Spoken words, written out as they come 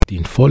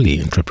Dean Foley,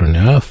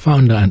 entrepreneur,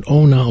 founder and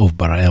owner of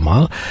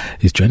Barayamal,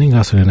 is joining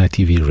us on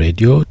NITV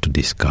Radio to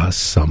discuss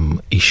some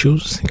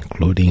issues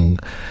including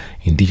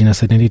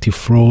Indigenous identity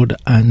fraud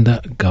and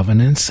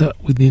governance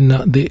within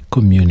the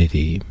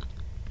community.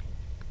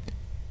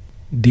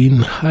 Dean,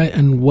 hi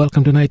and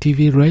welcome to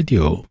NITV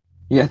Radio.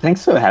 Yeah,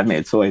 thanks for having me.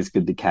 It's always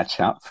good to catch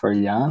up for a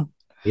yarn.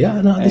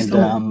 Yeah, no, this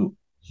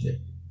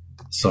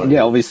Sorry.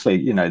 Yeah,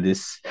 obviously,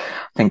 this, I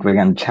think we're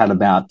going to chat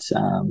about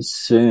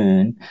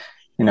soon,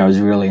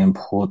 is really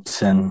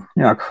important,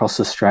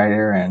 across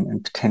Australia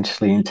and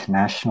potentially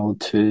international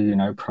too,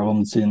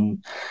 problems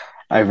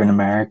over in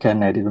America,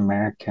 Native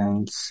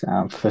Americans,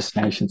 First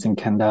Nations in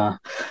Canada.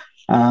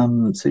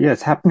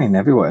 It's happening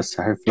everywhere.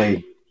 So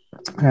hopefully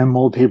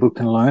more people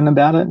can learn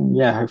about it and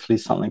hopefully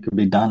something could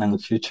be done in the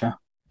future.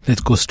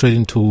 Let's go straight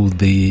into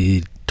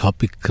the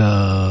topic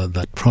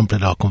that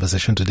prompted our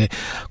conversation today.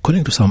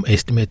 According to some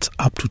estimates,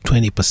 up to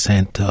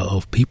 20%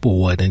 of people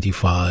who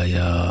identify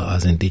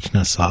as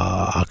Indigenous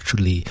are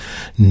actually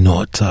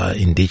not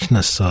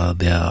Indigenous.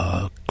 They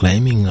are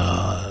claiming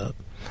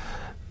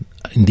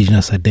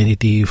Indigenous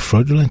identity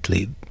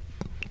fraudulently.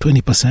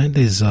 20%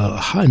 is a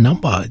high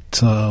number.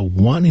 It's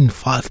 1 in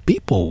 5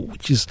 people,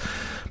 which is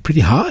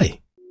pretty high.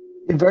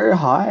 Very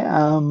high.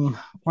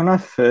 When I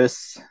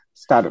first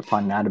started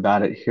finding out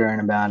about it, hearing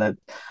about it,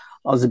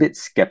 I was a bit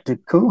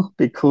skeptical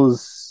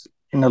because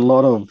in a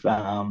lot of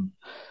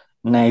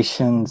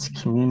nations,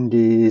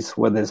 communities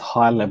where there's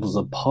high levels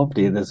of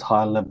poverty, there's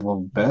high level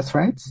of birth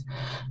rates.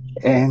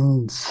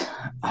 And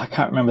I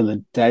can't remember the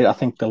date. I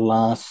think the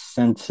last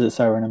census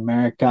over in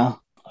America,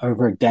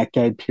 over a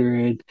decade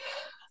period,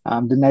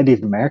 the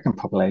Native American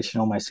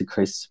population almost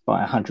increased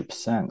by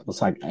 100%. It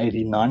was like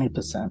 80,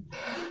 90%.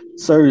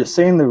 So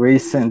seeing the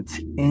recent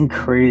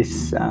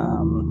increase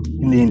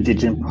in the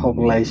Indigenous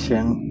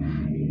population,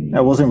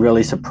 it wasn't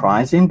really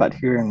surprising, but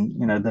hearing,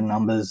 the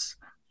numbers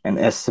and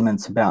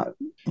estimates about,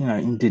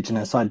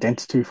 Indigenous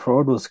identity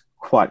fraud was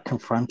quite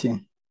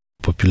confronting.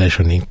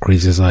 Population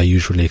increases are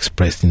usually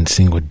expressed in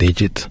single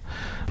digit,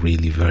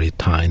 really very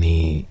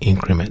tiny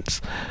increments.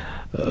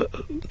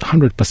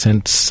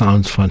 100%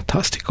 sounds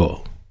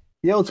fantastical.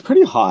 Yeah, it's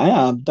pretty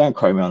high. Don't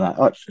quote me on that.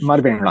 It might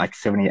have been like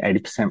 70,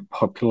 80%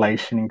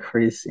 population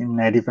increase in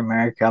Native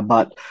America,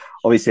 but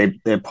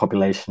obviously their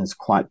population is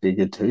quite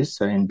bigger too,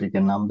 so in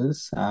bigger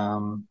numbers.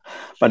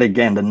 But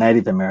again, the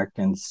Native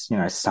Americans,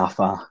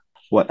 suffer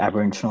what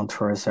Aboriginal and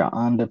Torres Strait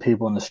Islander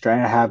people in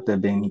Australia have.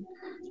 They've been,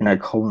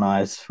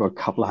 colonized for a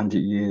couple of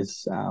hundred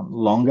years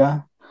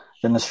longer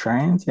than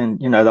Australians. And,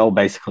 they were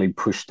basically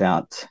pushed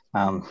out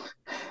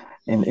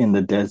in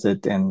the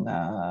desert and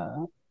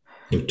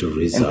into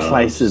in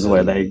places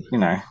where they,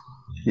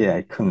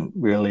 couldn't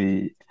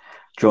really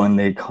join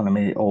the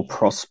economy or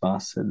prosper.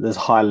 So there's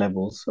high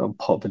levels of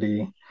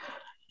poverty,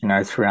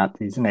 throughout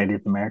these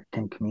Native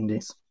American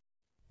communities.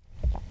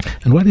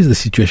 And what is the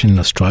situation in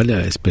Australia,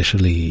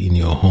 especially in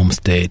your home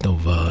state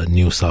of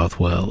New South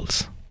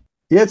Wales?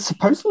 Yeah, it's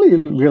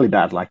supposedly really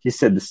bad. Like you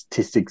said, the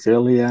statistics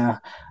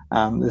earlier,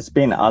 there's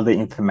been other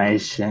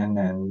information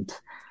and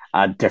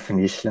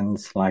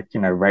definitions like,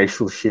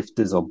 racial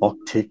shifters or box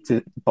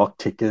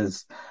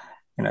tickers.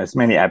 As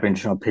many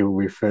Aboriginal people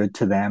refer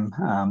to them,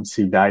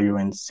 see value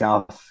in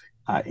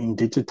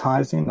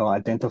self-indigitizing or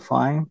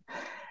identifying.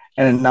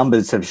 And the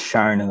numbers have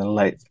shown in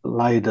the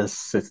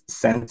latest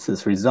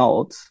census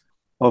results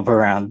of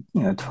around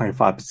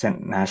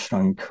 25%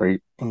 national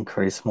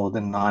increase, more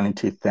than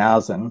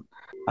 92,000,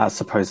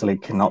 supposedly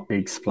cannot be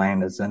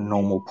explained as a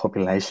normal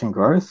population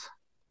growth,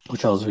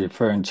 which I was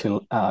referring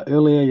to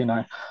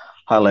earlier,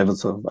 high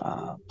levels of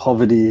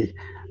poverty,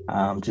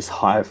 just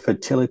higher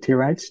fertility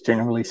rates,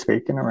 generally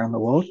speaking, around the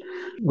world.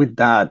 With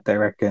that, they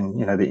reckon,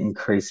 the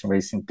increase in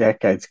recent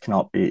decades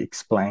cannot be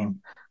explained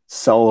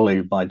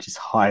solely by just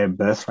higher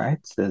birth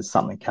rates. There's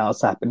something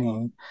else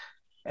happening,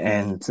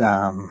 and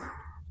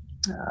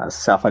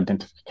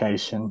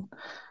self-identification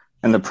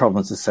and the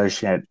problems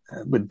associated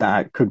with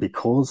that could be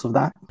cause of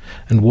that.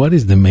 And what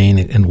would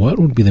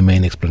be the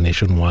main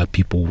explanation why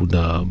people would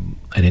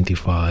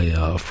identify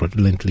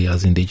fraudulently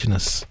as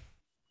Indigenous?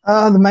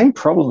 The main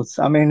problems,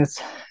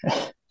 it's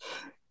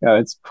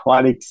it's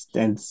quite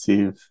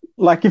extensive.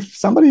 Like if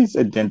somebody's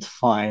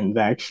identifying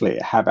they actually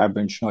have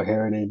Aboriginal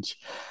heritage,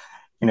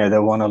 they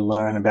want to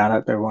learn about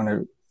it, they want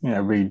to,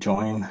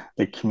 rejoin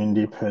the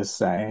community per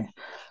se.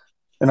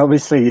 And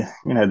obviously,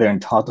 they're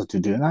entitled to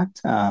do that,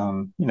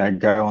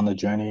 go on the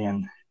journey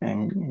and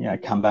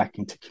come back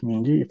into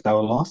community if they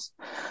were lost.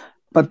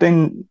 But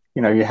then,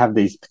 you have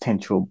these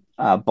potential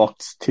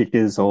box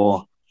tickers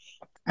or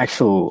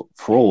actual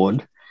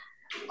fraud,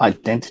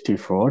 identity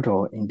fraud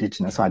or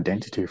Indigenous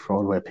identity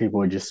fraud, where people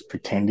are just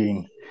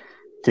pretending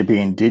to be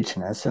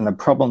Indigenous. And the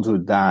problems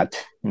with that,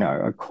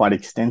 are quite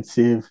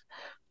extensive.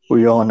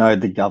 We all know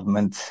the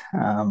government,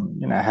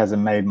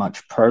 hasn't made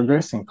much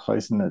progress in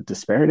closing the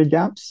disparity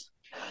gaps.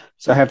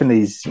 So having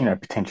these,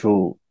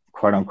 potential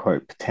quote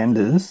unquote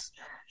pretenders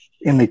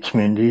in the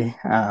community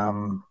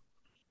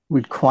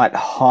with quite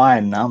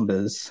high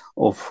numbers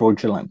of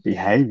fraudulent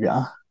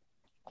behaviour.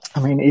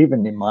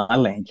 Even in my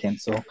land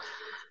council,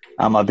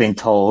 I've been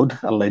told,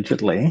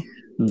 allegedly,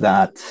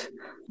 that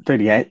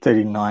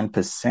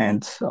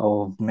 39%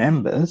 of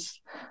members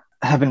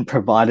haven't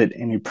provided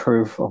any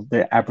proof of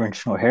their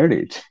Aboriginal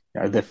heritage,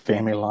 their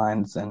family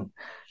lines and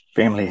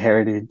family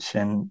heritage,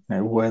 and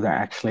where they're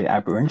actually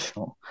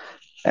Aboriginal.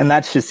 And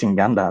that's just in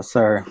Gunda.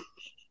 So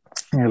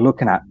you're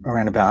looking at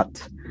around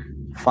about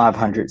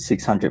 500,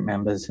 600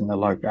 members in the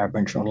local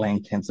Aboriginal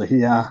land council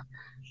here,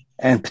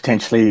 and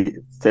potentially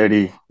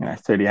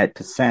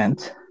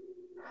 38%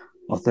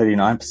 or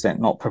 39%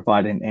 not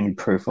providing any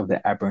proof of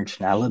their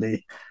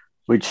Aboriginality,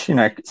 which,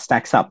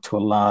 stacks up to a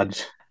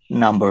large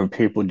number of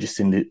people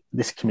just in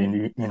this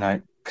community,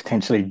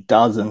 potentially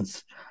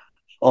dozens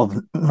of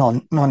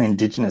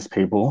non-Indigenous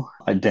people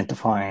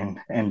identifying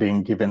and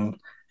being given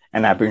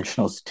an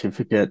Aboriginal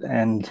certificate.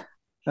 And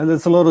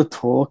there's a lot of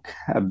talk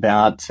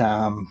about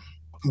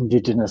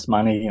Indigenous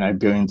money,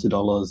 billions of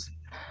dollars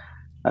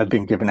have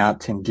been given out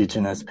to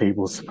Indigenous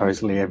people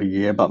supposedly every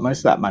year, but most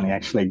of that money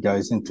actually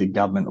goes into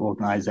government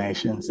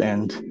organisations,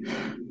 and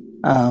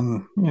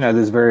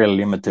there's very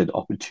limited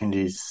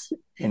opportunities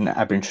in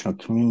Aboriginal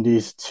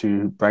communities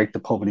to break the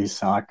poverty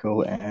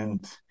cycle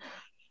and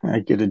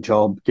get a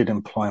job, get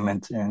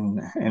employment,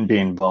 and be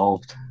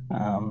involved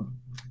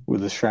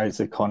with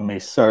Australia's economy.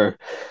 So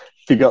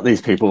if you've got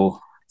these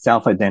people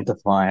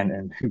self-identifying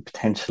and who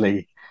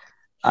potentially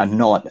are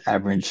not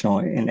Aboriginal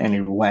in any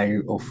way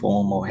or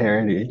form or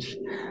heritage,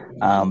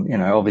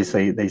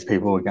 obviously these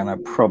people are going to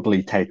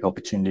probably take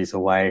opportunities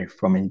away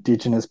from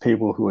Indigenous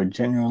people who are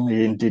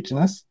genuinely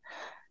Indigenous,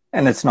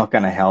 and it's not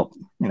going to help,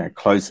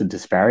 close the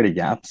disparity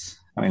gaps.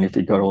 I mean, if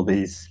you've got all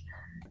these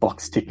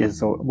box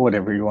tickers or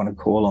whatever you want to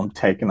call them,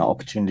 taking the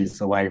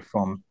opportunities away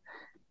from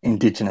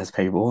Indigenous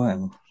people.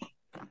 And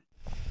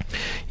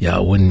yeah,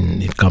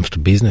 when it comes to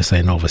business,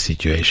 I know of a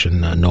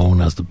situation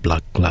known as the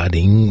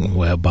blackleading,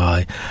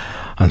 whereby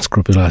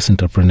unscrupulous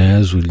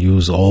entrepreneurs will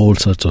use all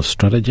sorts of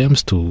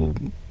stratagems to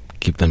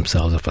give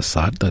themselves a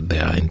facade that they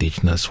are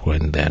Indigenous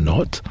when they're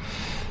not.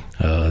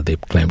 They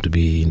claim to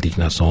be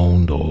Indigenous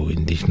owned or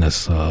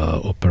Indigenous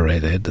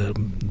operated.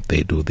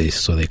 They do this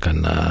so they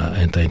can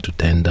enter into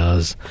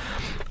tenders,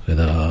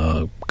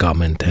 whether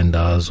government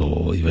tenders,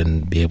 or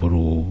even be able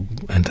to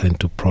enter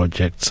into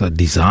projects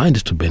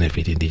designed to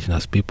benefit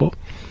Indigenous people.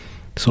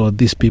 So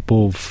these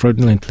people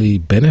fraudulently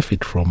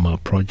benefit from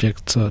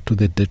projects to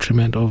the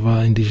detriment of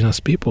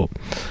Indigenous people.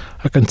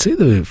 I can see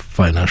the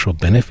financial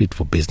benefit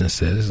for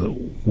businesses.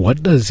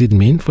 What does it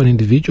mean for an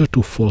individual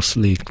to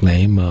falsely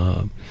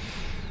claim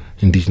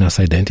Indigenous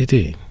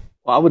identity?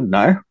 Well, I wouldn't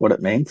know what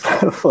it means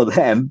for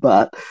them,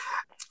 but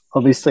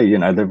obviously,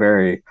 they're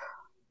very,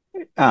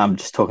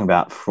 just talking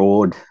about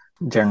fraud,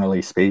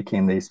 generally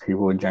speaking, these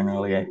people are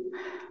generally,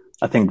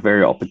 I think,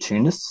 very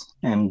opportunists,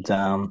 and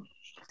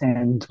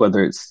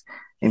whether it's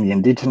in the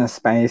Indigenous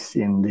space,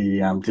 in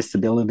the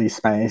disability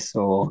space,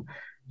 or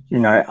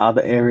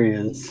other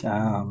areas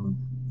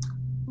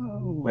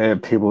where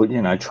people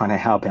trying to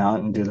help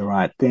out and do the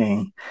right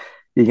thing,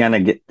 you're going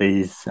to get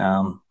these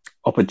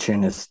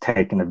opportunists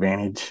taking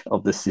advantage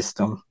of the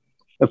system.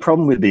 The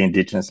problem with the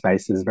Indigenous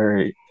space is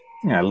very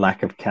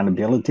lack of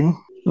accountability,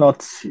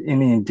 not in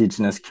the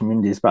Indigenous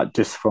communities, but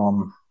just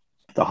from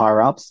the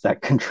higher ups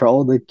that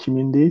control the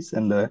communities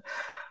and the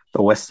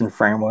Western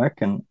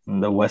framework and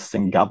the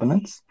Western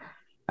governance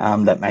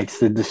that makes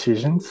the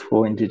decisions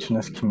for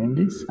Indigenous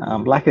communities.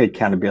 Lack of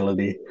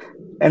accountability,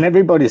 and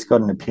everybody's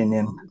got an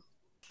opinion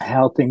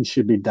how things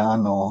should be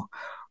done or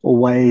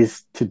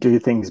ways to do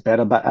things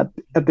better. But at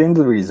the end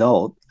of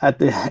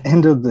the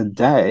end of the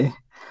day,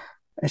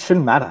 it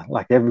shouldn't matter.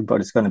 Like,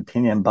 everybody's got an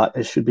opinion, but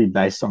it should be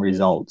based on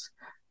results.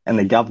 And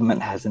the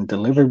government hasn't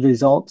delivered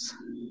results.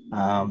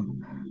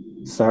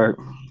 So,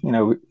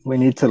 we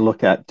need to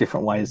look at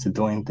different ways of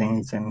doing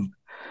things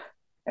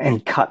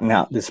and cutting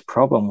out this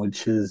problem,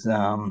 which is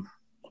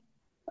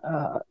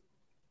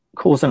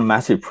causing a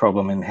massive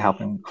problem in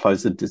helping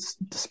close the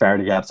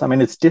disparity gaps. I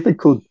mean, it's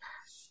difficult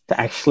to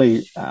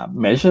actually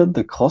measure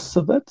the costs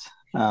of it,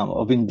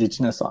 of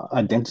Indigenous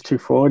identity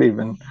fraud,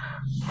 even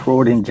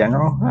fraud in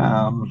general,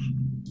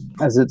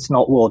 as it's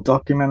not well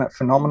documented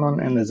phenomenon,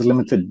 and there's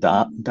limited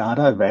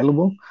data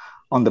available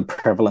on the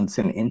prevalence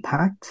and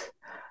impact.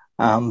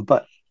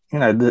 But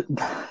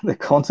the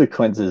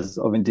consequences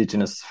of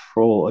Indigenous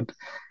fraud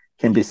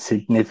can be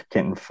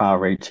significant and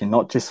far-reaching,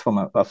 not just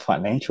from a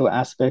financial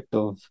aspect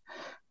of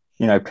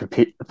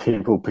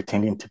people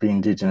pretending to be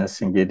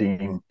Indigenous and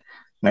getting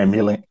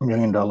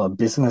million-dollar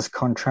business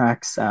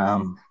contracts,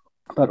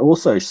 but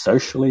also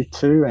socially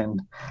too,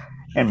 and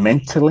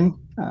mentally.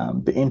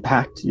 The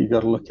impact, you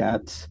got to look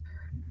at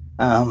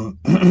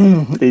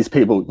these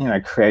people,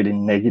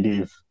 creating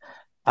negative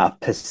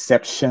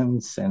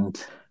perceptions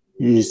and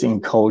using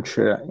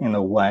culture in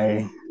a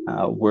way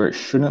where it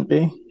shouldn't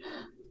be,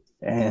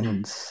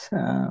 and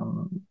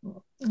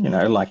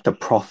like the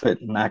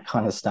profit and that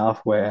kind of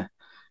stuff, where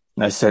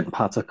certain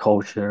parts of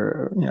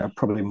culture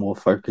probably more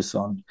focus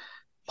on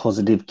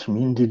positive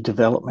community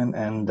development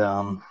and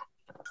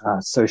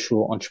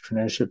social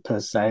entrepreneurship per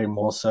se,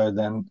 more so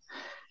than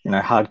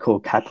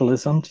hardcore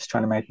capitalism, just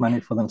trying to make money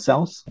for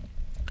themselves.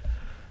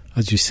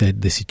 As you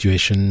said, the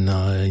situation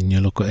in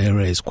your local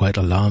area is quite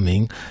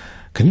alarming.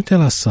 Can you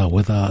tell us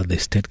whether the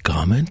state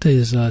government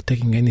is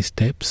taking any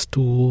steps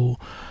to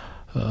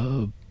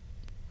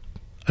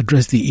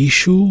address the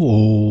issue,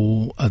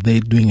 or are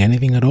they doing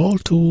anything at all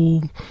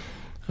to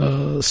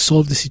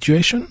solve the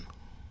situation?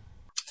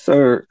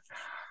 So,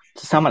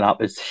 to sum it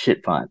up, it's a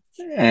shit fight.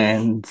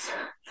 And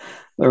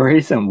the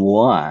reason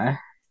why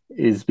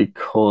is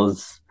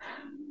because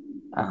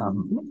I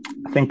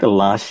think the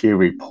last year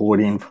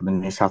reporting for the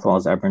New South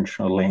Wales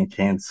Aboriginal Land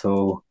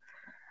Council,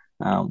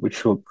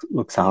 which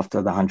looks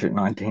after the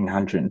 119,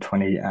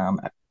 120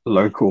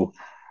 local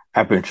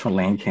Aboriginal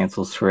land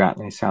councils throughout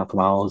New South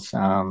Wales,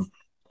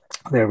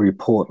 their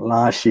report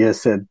last year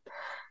said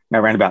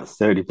around about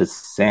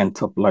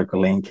 30% of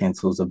local land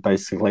councils are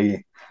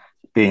basically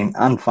being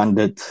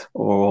unfunded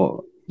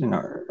or,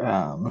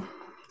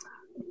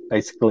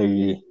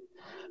 basically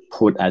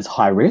put as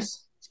high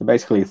risk. So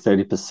basically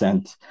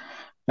 30%,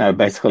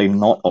 basically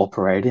not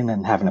operating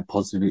and having a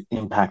positive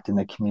impact in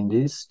the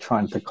communities,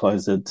 trying to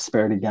close the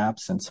disparity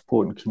gaps and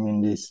supporting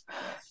communities.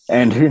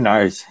 And who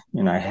knows,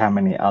 how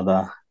many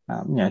other,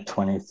 20,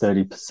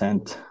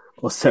 30%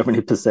 or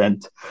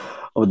 70%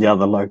 of the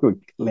other local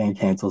land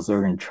councils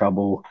are in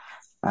trouble,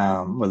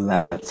 whether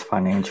that's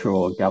financial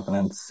or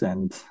governance,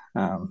 and,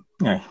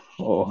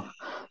 or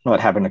not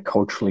having a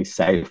culturally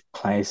safe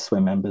place where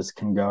members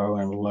can go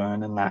and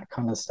learn and that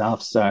kind of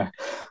stuff. So,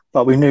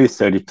 but we knew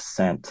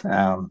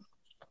 30%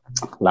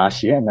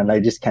 last year, and then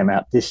they just came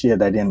out this year.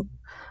 They didn't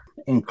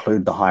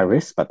include the high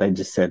risk, but they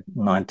just said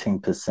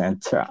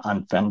 19% are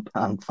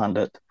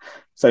unfunded.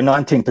 So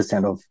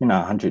 19% of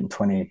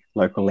 120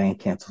 local land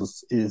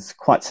councils is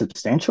quite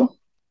substantial,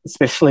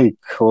 especially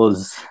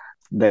because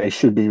they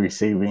should be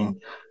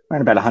receiving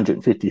around about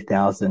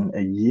 150,000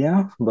 a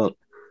year from the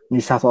New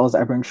South Wales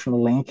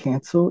Aboriginal Land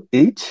Council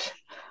each.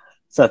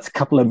 So that's a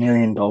couple of $1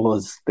 million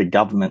the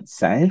government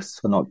saves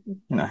for not,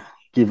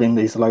 giving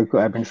these local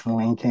Aboriginal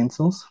land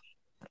councils.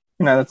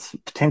 That's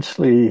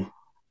potentially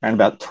around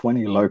about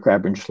 20 local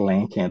Aboriginal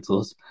land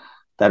councils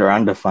that are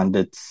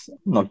underfunded,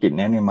 not getting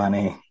any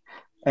money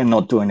and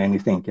not doing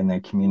anything in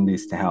their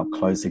communities to help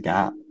close the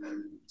gap.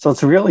 So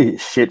it's a really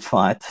shit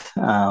fight,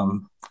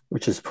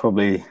 which is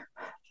probably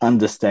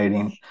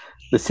understating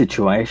the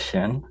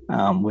situation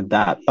with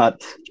that.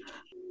 But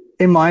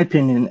in my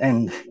opinion,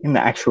 and in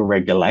the actual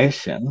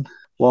regulation,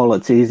 while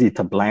it's easy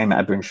to blame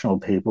Aboriginal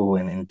people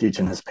and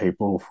Indigenous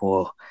people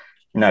for,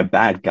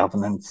 bad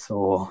governance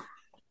or,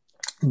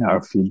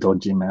 a few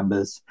dodgy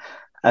members,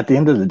 at the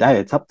end of the day,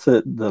 it's up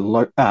to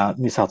the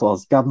New South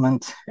Wales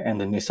government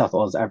and the New South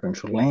Wales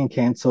Aboriginal Land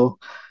Council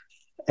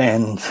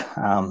and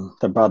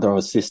the brother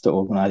or sister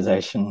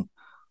organisation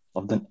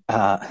of the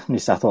New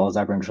South Wales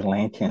Aboriginal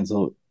Land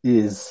Council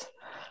is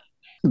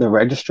the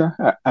Register,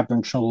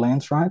 Aboriginal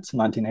Lands Rights,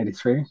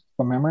 1983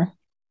 from memory.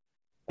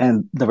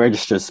 And the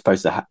Register is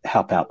supposed to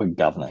help out with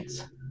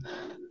governance.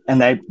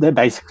 And they're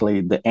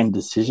basically the end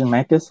decision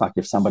makers. Like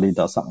if somebody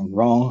does something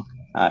wrong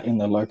in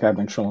the local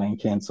Aboriginal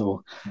Land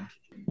Council,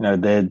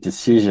 their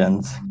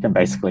decisions can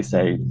basically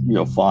say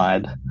you're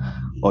fired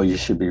or you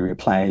should be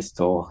replaced,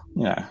 or,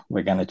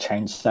 we're going to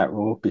change that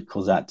rule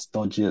because that's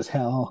dodgy as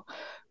hell.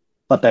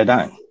 But they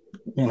don't.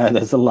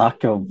 There's a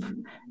lack of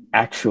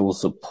actual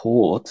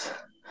support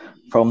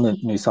from the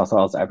New South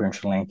Wales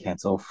Aboriginal Land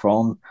Council,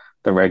 from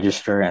the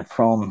Register, and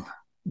from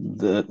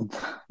the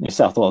New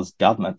South Wales government